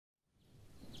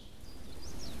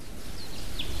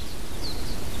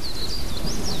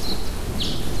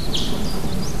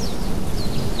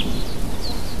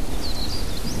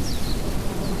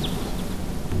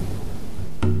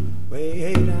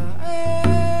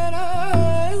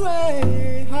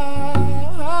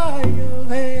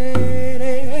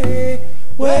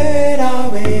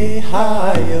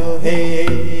yo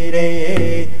hey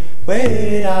re,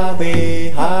 way da way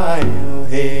hi yo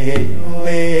hey yo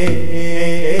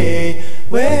hey,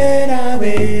 way da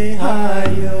way hi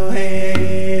yo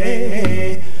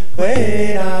hey,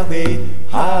 way da way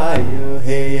hi yo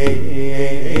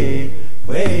hey,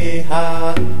 way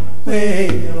ha way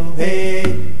yo hey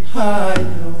hi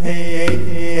yo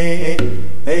hey,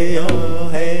 hey yo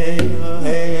hey yo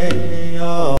hey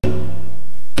yo.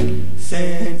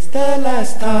 Since the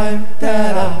last time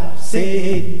that I've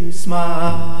seen you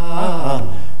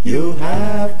smile, you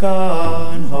have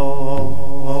gone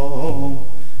home.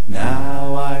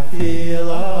 Now I feel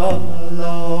all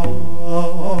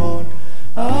alone.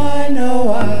 I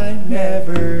know I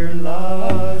never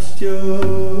lost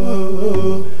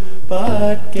you,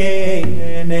 but gained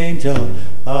an angel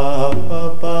up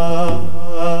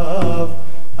above.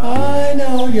 I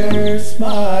know you're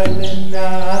smiling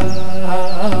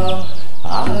now.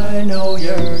 I know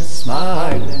you're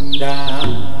smiling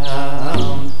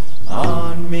down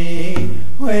on me.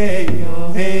 Way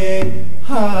yo hey,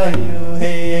 hi yo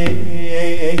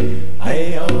hey,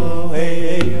 hey yo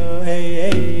hey yo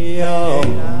hey yo.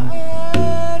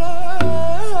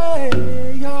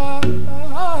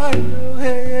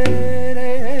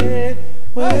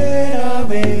 Way da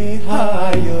way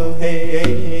hi yo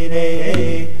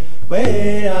hey,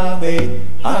 way da way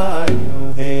hi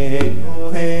yo hey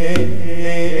yo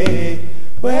hey,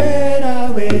 way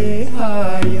da way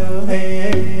hi yo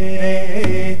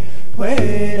hey,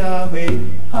 way da way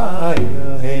hi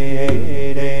yo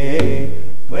hey,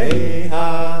 way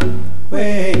ha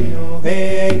way yo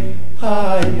hey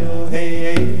hi yo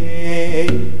hey,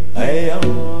 hey yo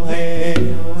hey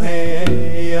yo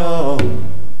hey yo.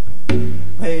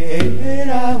 Way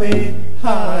da way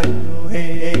hi yo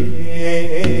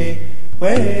hey,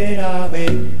 way da way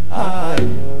hi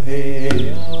yo hey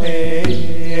yo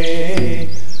hey,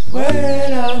 way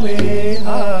da way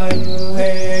hi yo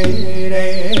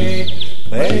hey,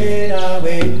 way da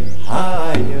way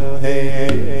hi yo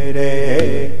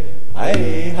hey,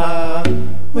 hey ha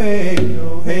way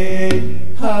yo hey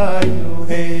hi yo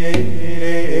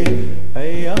hey,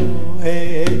 hey yo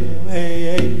hey yo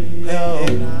hey yo.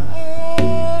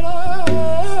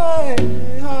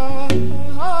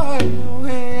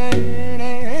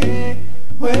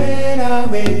 Way da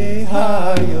way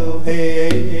hi yo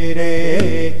hey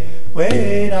re,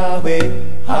 way da way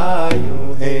hi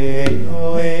yo hey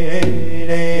yo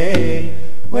hey,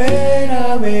 way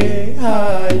da way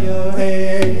hi yo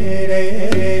hey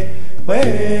re,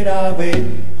 way da way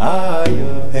hi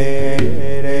yo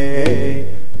hey,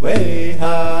 way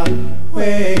ha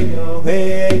way yo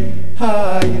hey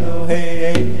hi yo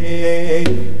hey,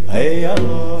 hey yo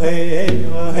hey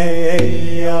yo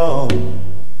hey yo.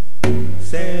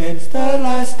 Since the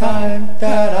last time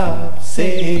that I've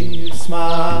seen you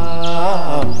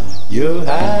smile, you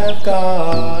have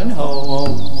gone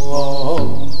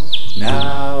home.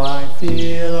 Now I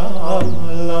feel all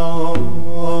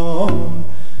alone.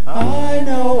 I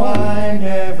know I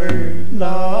never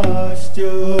lost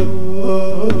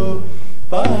you,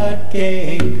 but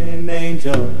gained an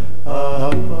angel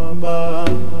up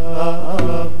above.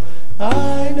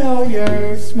 I know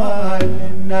you're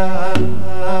smiling now.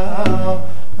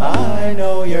 I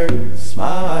know you're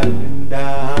smiling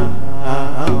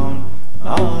down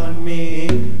on me.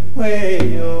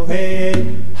 Way yo hey,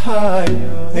 hi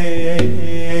yo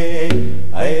hey,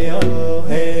 hey yo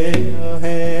hey yo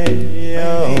hey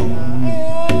yo.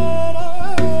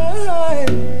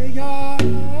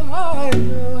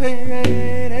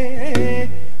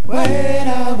 Way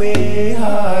da way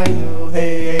hi yo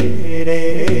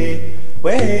hey,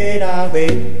 way da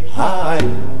way hi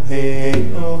yo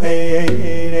hey yo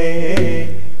hey,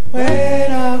 way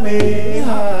da way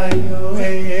hi yo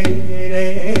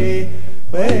hey,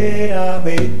 way da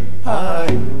way hi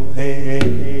yo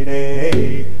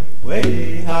hey,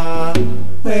 way ha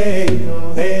way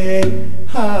yo hey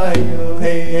hi yo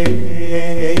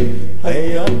hey,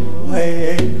 hey yo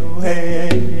hey yo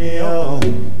hey yo.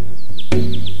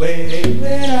 Way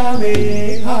da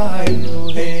way hi yo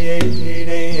hey,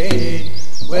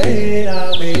 way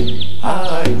da way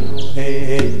hi yo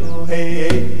hey yo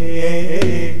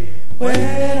hey,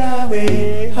 way da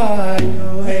way hi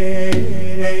yo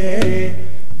hey,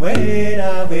 way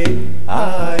da way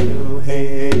hi yo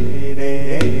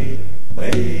hey,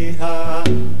 way ha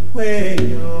way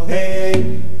yo hey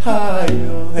hi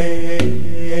yo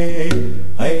hey,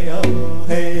 hey yo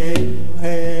hey yo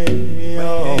hey yo.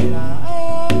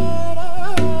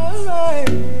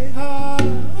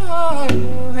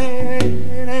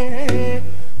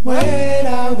 Way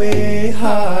da way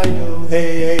hi yo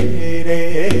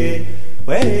hey,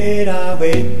 way da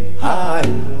way hi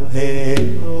yo hey,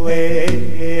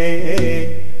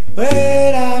 hey,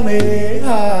 way da way,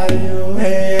 hi yo,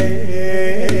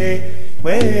 hey,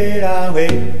 way da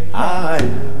way, hi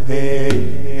yo,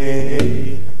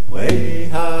 hey, way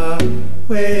ha,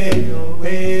 way yo,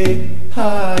 hey,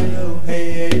 hi yo,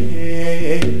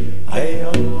 hey, hi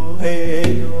yo,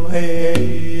 hey yo,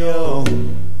 hey yo.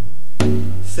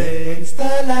 Since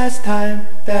the last time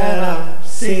that I've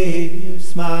seen you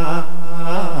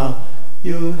smile,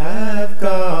 you have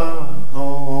gone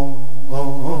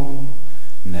home.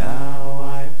 Now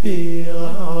I feel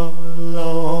all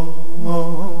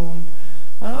alone.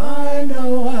 I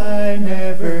know I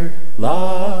never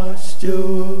lost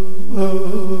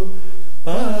you,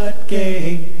 but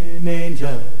gained an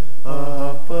angel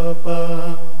up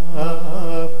above.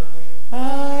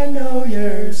 I know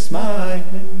you're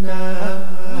smiling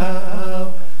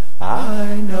now.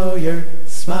 I know you're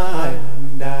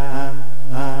smiling down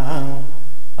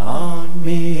on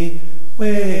me.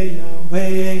 Way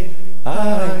away,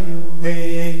 are you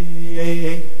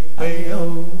way, way, way,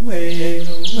 way,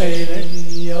 way,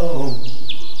 yo.